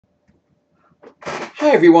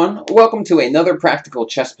Hi everyone, welcome to another practical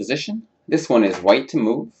chess position. This one is white to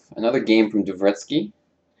move, another game from Dvoretsky.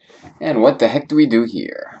 And what the heck do we do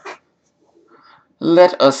here?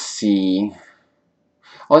 Let us see.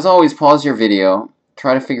 Well, as always, pause your video,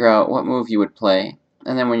 try to figure out what move you would play,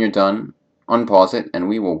 and then when you're done, unpause it, and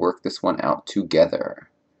we will work this one out together.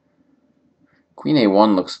 Queen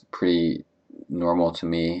A1 looks pretty normal to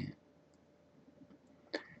me.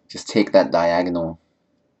 Just take that diagonal.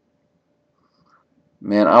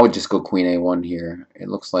 Man, I would just go Queen A1 here. It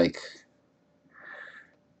looks like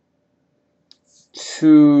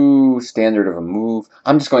too standard of a move.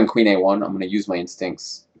 I'm just going Queen A1. I'm going to use my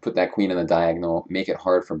instincts, put that queen in the diagonal, make it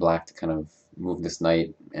hard for black to kind of move this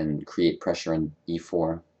knight and create pressure on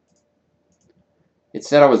E4. It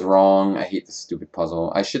said I was wrong. I hate this stupid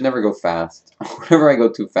puzzle. I should never go fast. Whenever I go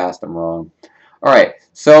too fast, I'm wrong. Alright,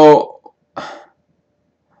 so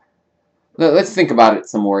let's think about it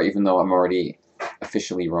some more, even though I'm already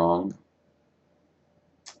officially wrong.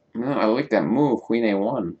 No, I like that move, Queen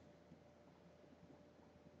A1.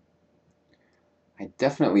 I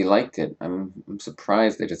definitely liked it. I'm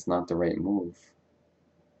surprised that it's not the right move.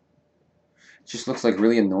 It just looks like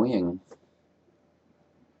really annoying.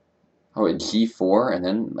 Oh, at G4 and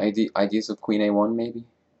then ideas of Queen A1 maybe?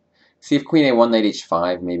 See if Queen A1, Knight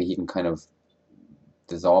H5, maybe he can kind of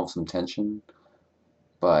dissolve some tension.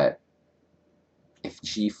 But if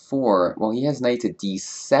G4, well, he has Knight to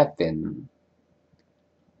D7.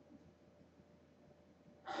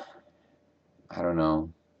 I don't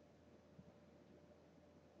know.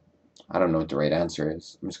 I don't know what the right answer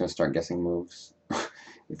is. I'm just going to start guessing moves.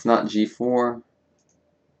 It's not G4.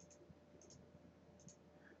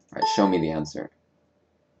 Alright, show me the answer.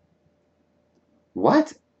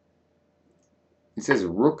 What? It says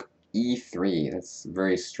Rook E3. That's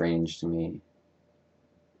very strange to me.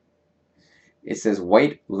 It says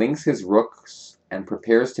white links his rooks and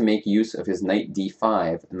prepares to make use of his knight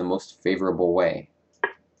D5 in the most favorable way.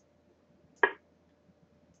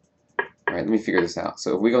 Alright, let me figure this out.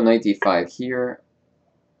 So if we go knight D5 here,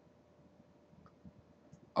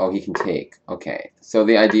 oh, he can take. Okay, so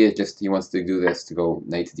the idea is just he wants to do this to go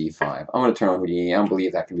knight to D5. I'm going to turn on Houdini. I don't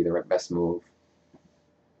believe that can be the best move.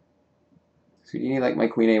 So Houdini like my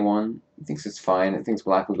Queen A1. He thinks it's fine. He thinks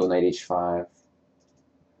black will go knight H5.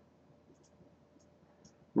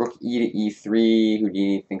 Rook E to E3.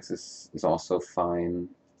 Houdini thinks this is also fine.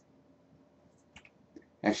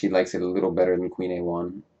 Actually likes it a little better than Queen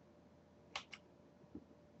A1.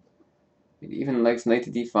 It even likes knight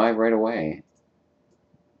to D5 right away.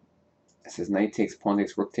 It says knight takes, pawn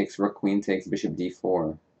takes, rook, queen takes, bishop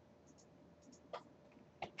D4.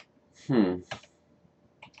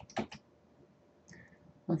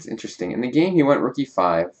 That's interesting. In the game, he went rook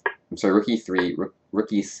E5. I'm sorry, rook E3, rook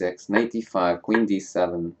E6, knight D5, queen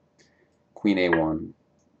D7, queen A1.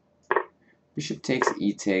 Bishop takes,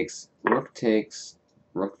 E takes, rook takes,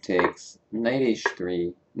 knight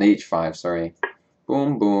H3, knight H5, sorry.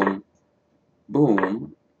 Boom, boom,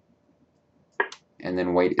 boom. And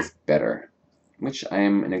then white is better, which I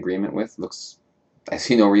am in agreement with. I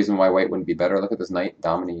see no reason why white wouldn't be better. Look at this knight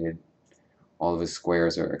dominated. All of his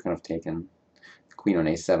squares are kind of taken. The queen on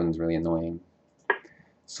A7 is really annoying.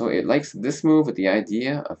 So it likes this move with the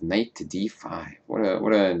idea of knight to D5.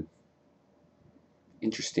 What a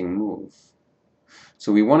interesting move.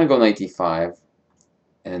 So we want to go knight D5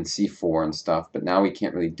 and then C4 and stuff, but now we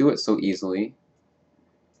can't really do it so easily.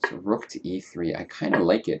 So rook to E3. I kind of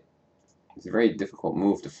like it. It's a very difficult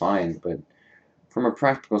move to find, but from a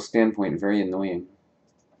practical standpoint, very annoying.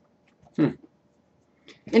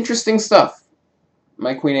 Interesting stuff.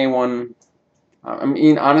 My Queen A1, I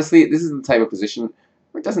mean, honestly, this is the type of position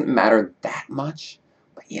where it doesn't matter that much.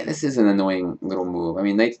 But yeah, this is an annoying little move. I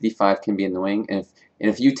mean, knight to D5 can be annoying, and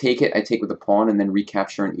if you take it, I take with a pawn and then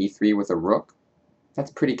recapture an E3 with a rook.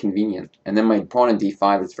 That's pretty convenient. And then my pawn in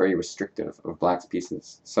D5 is very restrictive of black's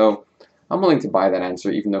pieces. So I'm willing to buy that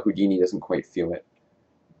answer, even though Houdini doesn't quite feel it.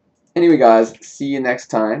 Anyway, guys, see you next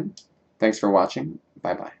time. Thanks for watching.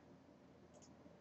 Bye-bye.